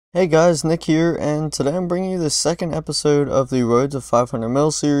Hey guys, Nick here, and today I'm bringing you the second episode of the Road to 500 Mil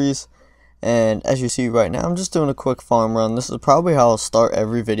series. And as you see right now, I'm just doing a quick farm run. This is probably how I'll start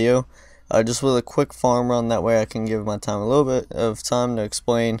every video, just with a quick farm run. That way I can give my time a little bit of time to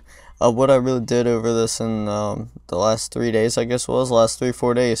explain what I really did over this in the last 3 days, I guess it was, last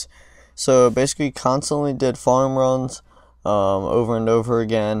 3-4 days. So basically constantly did farm runs over and over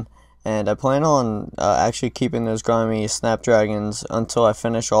again. And I plan on actually keeping those grimy snapdragons until I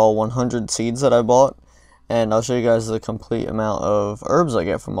finish all 100 seeds that I bought. And I'll show you guys the complete amount of herbs I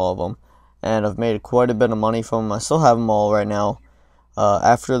get from all of them. And I've made quite a bit of money from them. I still have them all right now.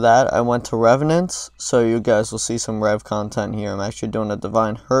 After that, I went to Revenants, so you guys will see some Rev content here. I'm actually doing a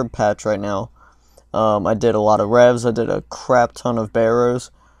Divine Herb patch right now. I did a lot of Revs. I did a crap ton of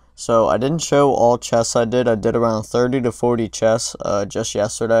Barrows. So I didn't show all chests I did. I did around 30 to 40 chests just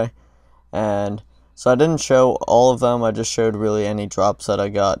yesterday. And so I didn't show all of them, I just showed really any drops that I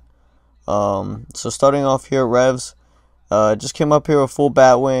got. So starting off here at Revs, just came up here with full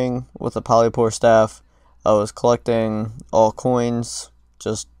Batwing with a Polypore staff. I was collecting all coins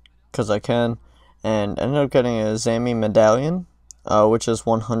just because I can, and ended up getting a Zami medallion, which is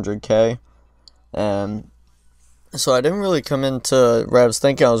 100k. And so I didn't really come into Revs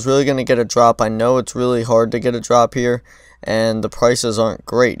thinking I was really going to get a drop. I know it's really hard to get a drop here, and the prices aren't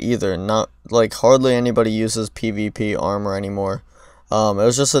great either. Not like hardly anybody uses PvP armor anymore. It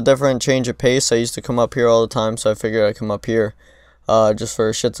was just a different change of pace. I used to come up here all the time, so I figured I'd come up here just for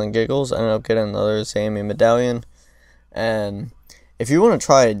shits and giggles. I ended up getting another Zami medallion. And if you want to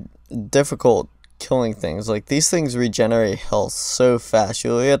try difficult killing things, like these things regenerate health so fast,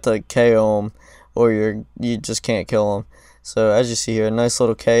 you'll have to KO them, or you just can't kill them. So as you see here, a nice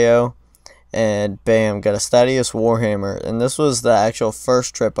little KO, and bam, got a Statius Warhammer. And this was the actual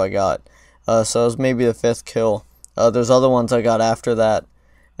first trip I got, so it was maybe the 5th kill. There's other ones I got after that,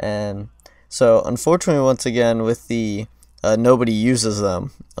 and so unfortunately once again with the nobody uses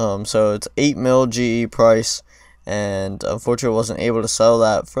them. So it's 8 mil GE price, and unfortunately I wasn't able to sell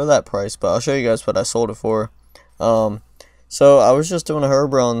that for that price, but I'll show you guys what I sold it for. So I was just doing a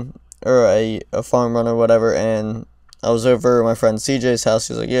herb run, or a farm run or whatever, and I was over at my friend CJ's house.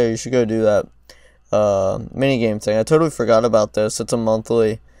 He's like, yeah, you should go do that minigame thing. I totally forgot about this. It's a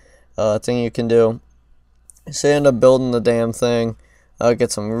monthly thing you can do. So I end up building the damn thing.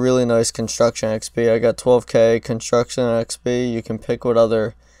 Get some really nice construction XP. I got 12k construction XP. You can pick what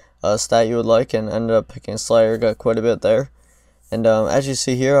other stat you would like, and ended up picking Slayer. Got quite a bit there. And as you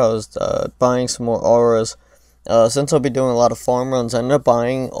see here, I was buying some more auras. Since I'll be doing a lot of farm runs, I ended up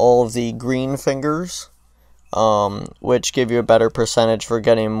buying all of the green fingers, which give you a better percentage for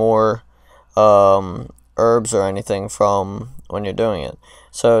getting more herbs or anything from when you're doing it.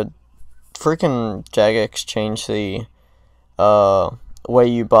 So freaking Jagex changed the way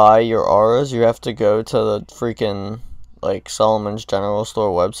you buy your auras. You have to go to the freaking like Solomon's General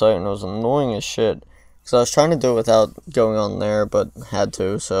Store website, and it was annoying as shit. So I was trying to do it without going on there, but had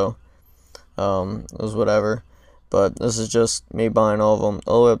to, so it was whatever. But this is just me buying all of them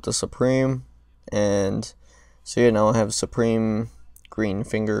all the way up to Supreme. And so you know, I have Supreme Green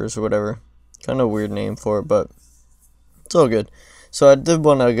Fingers or whatever. Kind of a weird name for it, but it's all good. So I did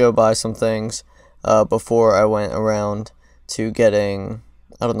want to go buy some things before I went around to getting,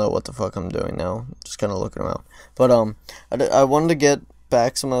 I don't know what the fuck I'm doing now. I'm just kind of looking around. But I wanted to get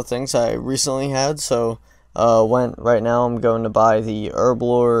back some of the things I recently had. So right now I'm going to buy the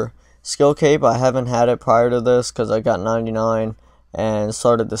Herblore Skill Cape. I haven't had it prior to this because I got 99 and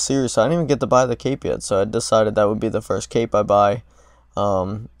started the series, so I didn't even get to buy the cape yet. So I decided that would be the first cape I buy.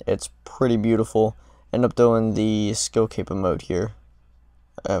 It's pretty beautiful. End up doing the Skill Cape emote here.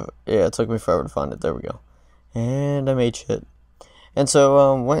 Yeah, it took me forever to find it. There we go. And I made shit. And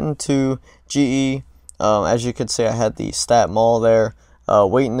so went into GE. As you could see, I had the stat mall there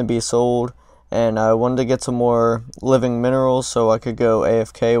waiting to be sold. And I wanted to get some more living minerals so I could go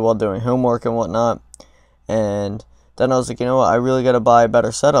AFK while doing homework and whatnot. And then I was like, you know what, I really got to buy a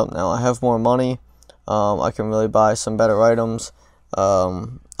better setup now. I have more money. I can really buy some better items.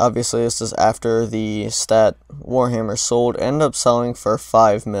 Obviously, this is after the stat Warhammer sold. Ended up selling for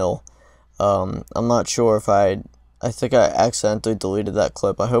 5 mil. I'm not sure if I think I accidentally deleted that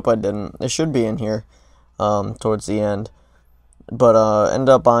clip. I hope I didn't. It should be in here towards the end. But ended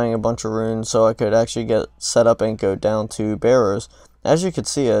up buying a bunch of runes so I could actually get set up and go down to Barrows. As you could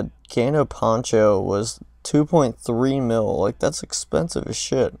see, a Gano Poncho was 2.3 mil. Like, that's expensive as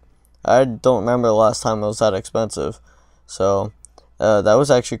shit. I don't remember the last time it was that expensive. So that was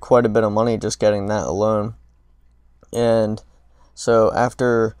actually quite a bit of money just getting that alone. And so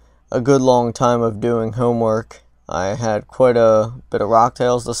after a good long time of doing homework, I had quite a bit of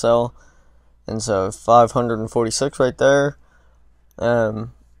rocktails to sell, and so 546 right there.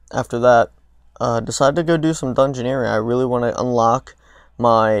 After that, decided to go do some dungeoneering. I really want to unlock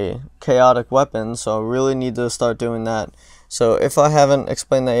my chaotic weapons, so I really need to start doing that. So if I haven't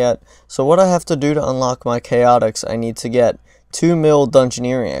explained that yet, so what I have to do to unlock my chaotics, I need to get 2 mil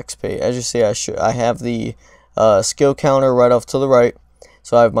dungeoneering XP. As you see, I have the skill counter right off to the right,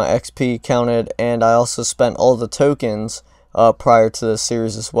 so I have my XP counted, and I also spent all the tokens prior to this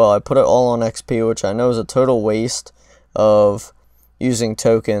series as well. I put it all on XP, which I know is a total waste of using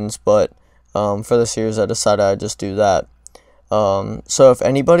tokens, but for the series I decided I'd just do that. So if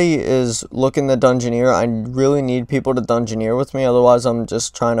anybody is looking to dungeoneer, I really need people to dungeoneer with me, otherwise I'm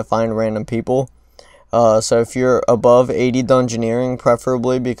just trying to find random people. So if you're above 80 dungeoneering,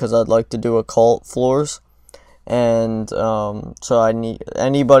 preferably, because I'd like to do occult floors, and so I need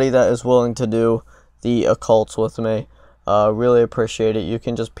anybody that is willing to do the occults with me. Really appreciate it. You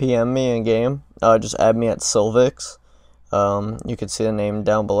can just PM me in game, just add me at Silvix. You can see the name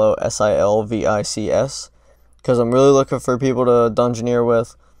down below, SILVICS, because I'm really looking for people to dungeoneer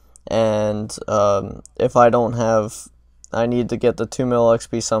with, and if I don't have, I need to get the 2 mil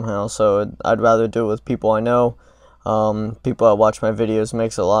XP somehow, so I'd rather do it with people I know. People that watch my videos,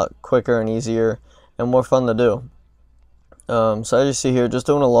 makes it a lot quicker and easier and more fun to do. So as you see here, just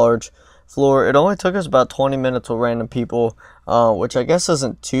doing a large floor. It only took us about 20 minutes with random people, which I guess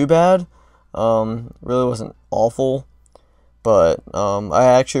isn't too bad. Really wasn't awful. But I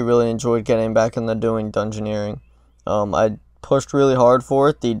actually really enjoyed getting back into doing dungeoneering. I pushed really hard for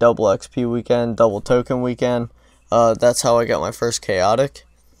it, the double XP weekend, double token weekend. That's how I got my first chaotic.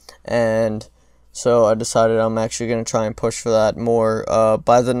 And so I decided I'm actually going to try and push for that more.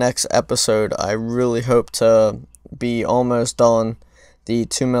 By the next episode, I really hope to be almost done the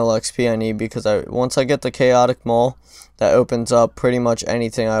 2 mil XP I need, because once I get the chaotic mall, that opens up pretty much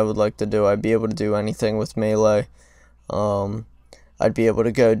anything I would like to do. I'd be able to do anything with melee. I'd be able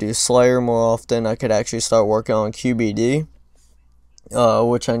to go do Slayer more often. I could actually start working on QBD,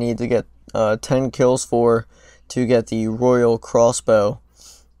 which I need to get 10 kills for to get the Royal Crossbow.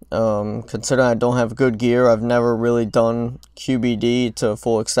 Considering I don't have good gear, I've never really done QBD to a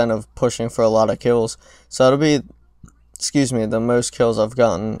full extent of pushing for a lot of kills. So that'll be, the most kills I've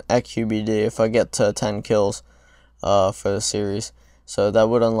gotten at QBD if I get to 10 kills for the series. So that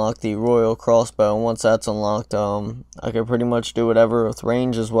would unlock the Royal Crossbow, and once that's unlocked, I could pretty much do whatever with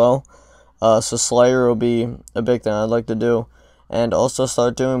range as well. So Slayer will be a big thing I'd like to do, and also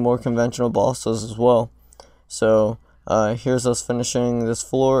start doing more conventional bosses as well. So here's us finishing this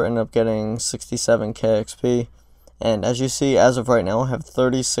floor, end up getting 67k XP, and as you see, as of right now, I have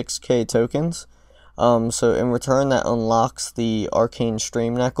 36k tokens. So in return, that unlocks the Arcane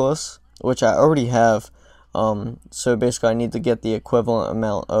Stream Necklace, which I already have. So basically I need to get the equivalent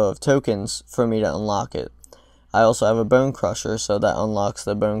amount of tokens for me to unlock it. I also have a Bone Crusher, so that unlocks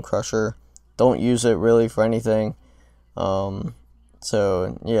the Bone Crusher. Don't use it really for anything.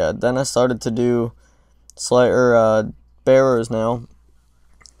 So yeah, then I started to do Barrows now.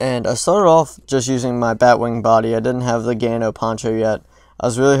 And I started off just using my Batwing body. I didn't have the Gano poncho yet. I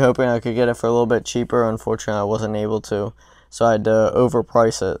was really hoping I could get it for a little bit cheaper. Unfortunately, I wasn't able to. So I had to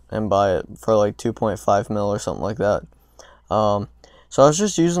overprice it and buy it for like 2.5 mil or something like that. So I was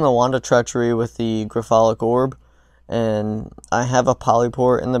just using the Wand of Treachery with the Grapholic Orb, and I have a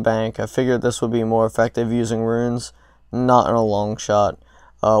Polyport in the bank. I figured this would be more effective using runes, not in a long shot.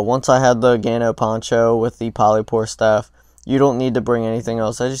 Once I had the Gano Poncho with the Polyport staff, you don't need to bring anything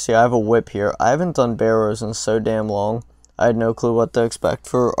else. As you see, I have a whip here. I haven't done Barrows in so damn long. I had no clue what to expect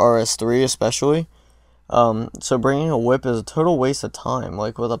for RS3 especially. So bringing a whip is a total waste of time.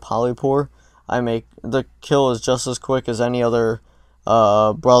 Like with a Polypore, the kill is just as quick as any other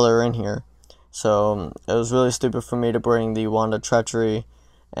brother in here. So it was really stupid for me to bring the Wand of Treachery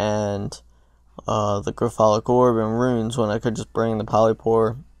and the Grapholic Orb and runes when I could just bring the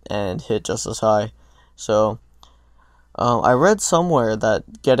Polypore and hit just as high. So I read somewhere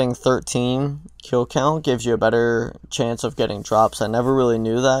that getting 13 kill count gives you a better chance of getting drops. I never really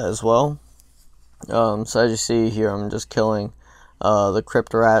knew that as well. So as you see here, I'm just killing the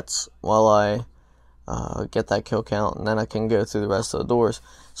Crypt Rats while I get that kill count, and then I can go through the rest of the doors.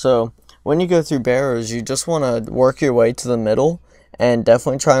 So when you go through Barrows, you just want to work your way to the middle and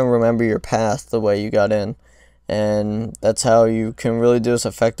definitely try and remember your path the way you got in. And that's how you can really do this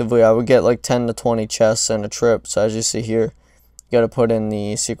effectively. I would get like 10 to 20 chests in a trip. So as you see here, you got to put in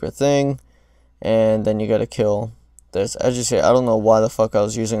the secret thing, and then you got to kill this. As you see, I don't know why the fuck I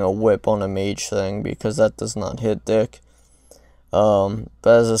was using a whip on a mage thing, because that does not hit dick. But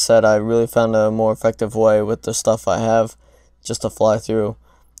as I said, I really found a more effective way with the stuff I have just to fly through.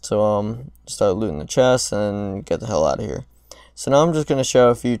 So start looting the chests and get the hell out of here. So now I'm just going to show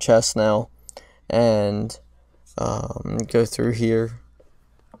a few chests now and go through here.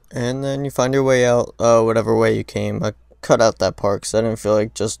 And then you find your way out whatever way you came. I cut out that part because I didn't feel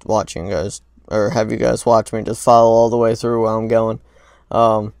like just watching you guys, or have you guys watch me just follow all the way through where I'm going.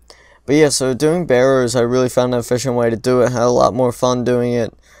 But yeah, so doing Barrows, I really found an efficient way to do it. Had a lot more fun doing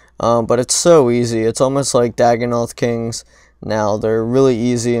it. But it's so easy. It's almost like Daggenoth Kings now. They're really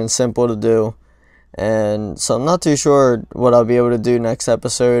easy and simple to do. And so I'm not too sure what I'll be able to do next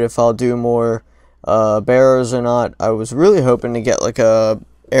episode, if I'll do more Barrows or not. I was really hoping to get like a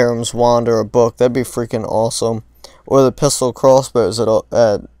Aram's Wand or a book. That'd be freaking awesome. Or the pistol crossbows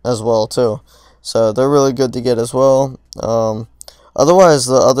as well too. So they're really good to get as well. Otherwise,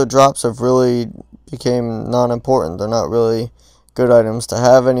 the other drops have really became non-important. They're not really good items to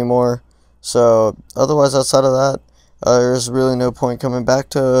have anymore. So otherwise, outside of that, there's really no point coming back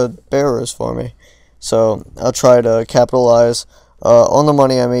to Barrows for me. So I'll try to capitalize on the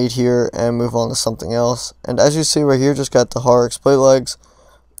money I made here and move on to something else. And as you see right here, just got the Horrocks plate legs.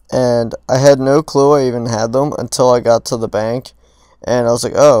 And I had no clue I even had them until I got to the bank. And I was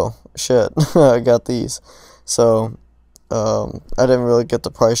like, oh, shit, I got these. So I didn't really get to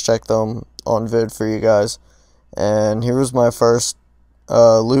price check them on vid for you guys. And here was my first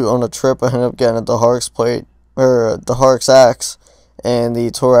loot on a trip. I ended up getting the Horrocks plate, or the Horrocks axe, and the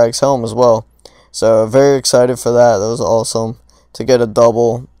Thorax helm as well. So very excited for that. That was awesome to get a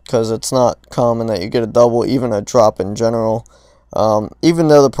double, because it's not common that you get a double, even a drop in general. Even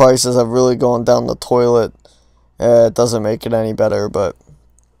though the prices have really gone down the toilet, it doesn't make it any better, but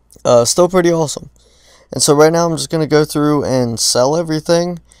still pretty awesome. And so right now I'm just going to go through and sell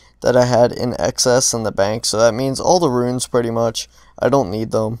everything that I had in excess in the bank. So that means all the runes pretty much. I don't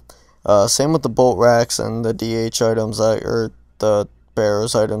need them. Same with the bolt racks and the DH items, or the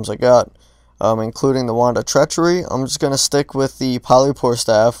Barrows items I got, including the Wand of Treachery. I'm just going to stick with the Polypore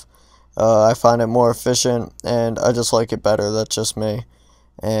Staff. I find it more efficient, and I just like it better. That's just me.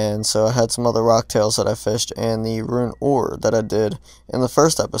 And so I had some other rocktails that I fished, and the rune ore that I did in the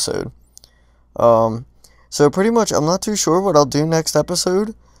first episode. So pretty much, I'm not too sure what I'll do next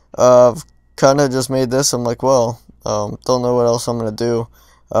episode. I've kind of just made this. I'm like, well, don't know what else I'm going to do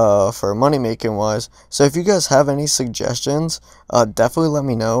for money making wise. So if you guys have any suggestions, definitely let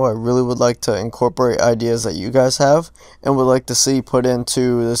me know. I really would like to incorporate ideas that you guys have and would like to see put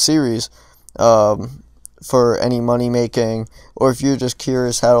into the series for any money making, or if you're just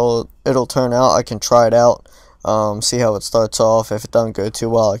curious how it'll turn out, I can try it out, see how it starts off. If it doesn't go too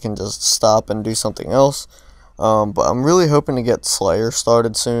well, I can just stop and do something else. But I'm really hoping to get Slayer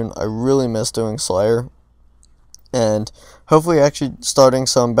started soon. I really miss doing Slayer. And hopefully actually starting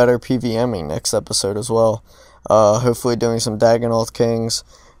some better PVMing next episode as well. Hopefully doing some Daggenoth Kings.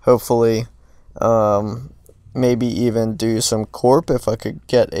 Hopefully maybe even do some Corp if I could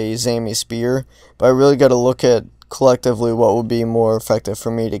get a Zami Spear. But I really got to look at collectively what would be more effective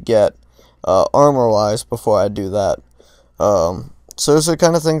for me to get armor-wise before I do that. So those are the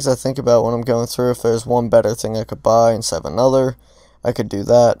kind of things I think about when I'm going through. If there's one better thing I could buy instead of another, I could do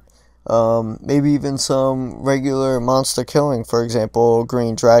that. Maybe even some regular monster killing, for example,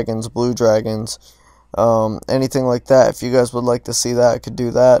 green dragons, blue dragons, anything like that. If you guys would like to see that, I could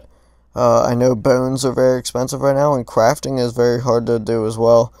do that. I know bones are very expensive right now, and crafting is very hard to do as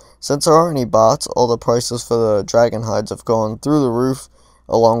well. Since there aren't any bots, all the prices for the dragon hides have gone through the roof,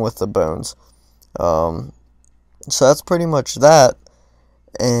 along with the bones. So that's pretty much that.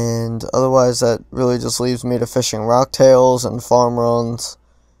 And otherwise, that really just leaves me to fishing rocktails and farm runs.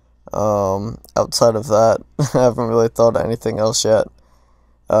 Outside of that, I haven't really thought of anything else yet.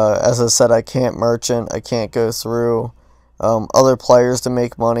 As I said, I can't merchant, I can't go through other players to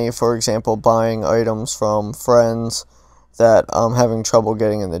make money. For example, buying items from friends that I'm having trouble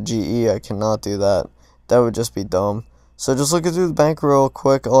getting in the GE. I cannot do that. That would just be dumb. So just looking through the bank real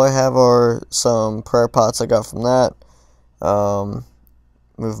quick, all I have are some prayer pots I got from that.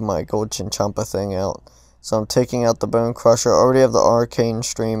 Move my gold chinchompa thing out. So I'm taking out the Bone Crusher. I already have the Arcane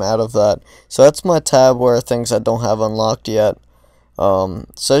Stream out of that. So that's my tab where things I don't have unlocked yet. So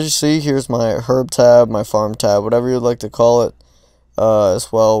as you see, here's my herb tab, my farm tab, whatever you'd like to call it.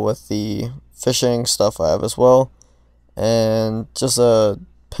 As well with the fishing stuff I have as well. And just a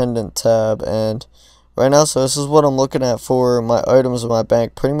pendant tab. And right now, so this is what I'm looking at for my items in my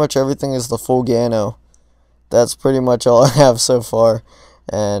bank. Pretty much everything is the full Gano. That's pretty much all I have so far.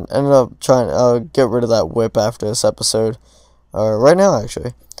 And ended up trying to get rid of that whip after this episode. right now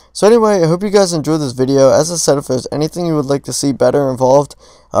actually. So anyway, I hope you guys enjoyed this video. As I said, if there's anything you would like to see better involved,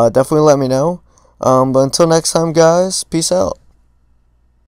 definitely let me know. But until next time, guys, peace out.